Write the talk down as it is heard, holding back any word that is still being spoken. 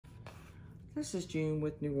This is June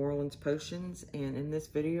with New Orleans Potions, and in this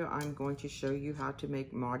video I'm going to show you how to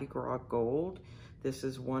make Mardi Gras Gold. This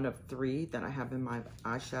is one of 3 that I have in my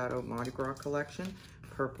eyeshadow Mardi Gras collection,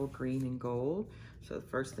 purple, green, and gold. So the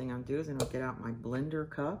first thing I'm doing is I'm going to get out my blender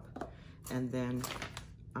cup, and then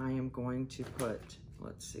I am going to put,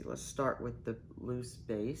 let's start with the loose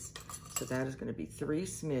base. So that is going to be 3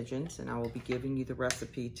 smidgens, and I will be giving you the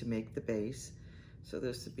recipe to make the base. So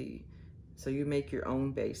this would be, so you make your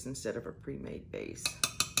own base instead of a pre-made base. All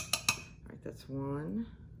right, that's 1,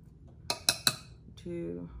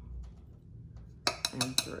 2,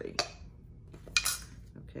 and 3. Okay,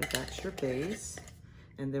 that's your base.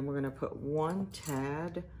 And then we're gonna put 1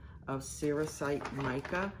 tad of Sericite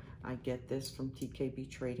mica. I get this from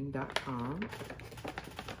tkbtrading.com.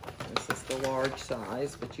 This is the large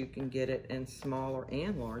size, but you can get it in smaller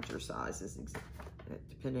and larger sizes,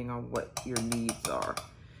 depending on what your needs are.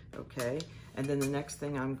 Okay, and then the next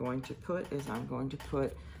thing I'm going to put is I'm going to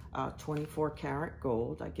put 24 karat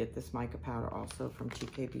gold. I get this mica powder also from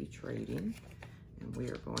TKB Trading, and we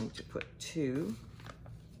are going to put 2.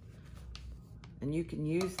 And you can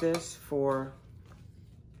use this for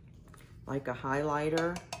like a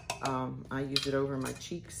highlighter. I use it over my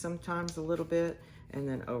cheeks sometimes a little bit, and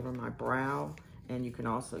then over my brow, and you can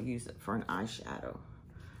also use it for an eyeshadow.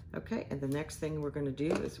 Okay, and the next thing we're gonna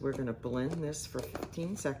do is we're gonna blend this for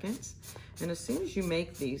 15 seconds. And as soon as you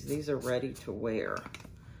make these are ready to wear.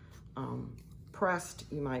 Pressed,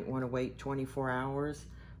 you might wanna wait 24 hours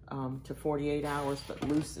to 48 hours, but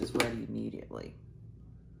loose is ready immediately.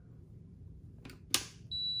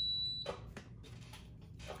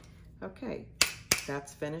 Okay,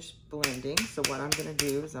 that's finished blending. So what I'm gonna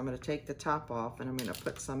do is I'm gonna take the top off and I'm gonna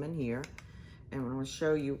put some in here. And I'm going to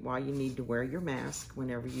show you why you need to wear your mask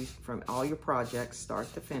whenever you, from all your projects,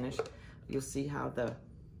 start to finish. You'll see how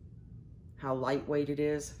lightweight it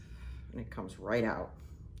is, and it comes right out.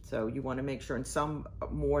 So you want to make sure, and some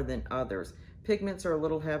more than others. Pigments are a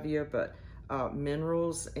little heavier, but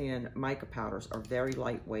minerals and mica powders are very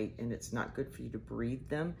lightweight, and it's not good for you to breathe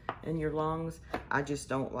them in your lungs. I just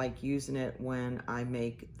don't like using it when I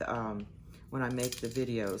make the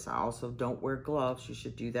videos. I also don't wear gloves. You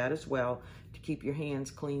should do that as well to keep your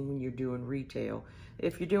hands clean when you're doing retail.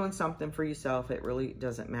 If you're doing something for yourself, it really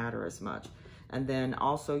doesn't matter as much. And then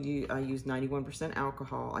also I use 91%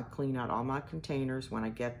 alcohol. I clean out all my containers when I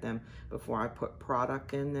get them before I put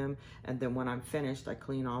product in them. And then when I'm finished, I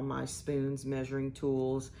clean all my spoons, measuring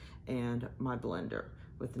tools, and my blender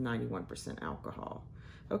with the 91% alcohol.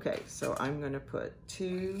 Okay, so I'm gonna put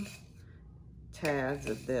 2 tads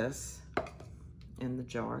of this in the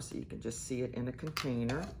jar so you can just see it in a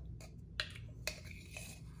container.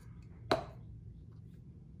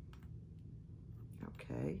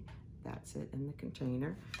 Okay, that's it in the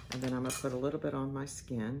container. And then I'm gonna put a little bit on my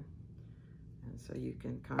skin, and so you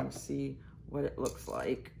can kind of see what it looks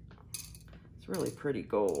like. It's really pretty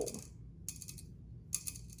gold.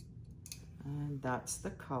 And that's the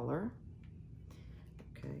color.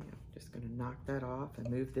 Okay, I'm just gonna knock that off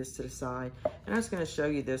and move this to the side. And I was gonna show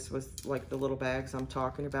you this with like the little bags I'm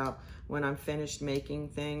talking about. When I'm finished making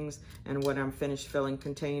things and when I'm finished filling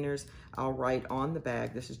containers, I'll write on the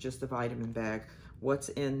bag, this is just a vitamin bag, what's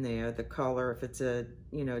in there, the color, if it's a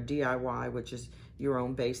DIY, which is your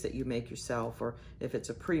own base that you make yourself, or if it's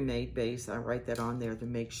a pre-made base, I write that on there to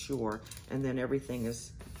make sure. And then everything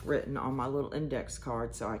is written on my little index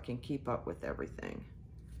card so I can keep up with everything.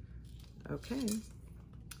 Okay.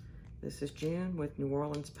 This is June with New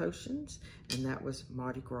Orleans Potions, and that was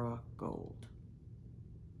Mardi Gras Gold.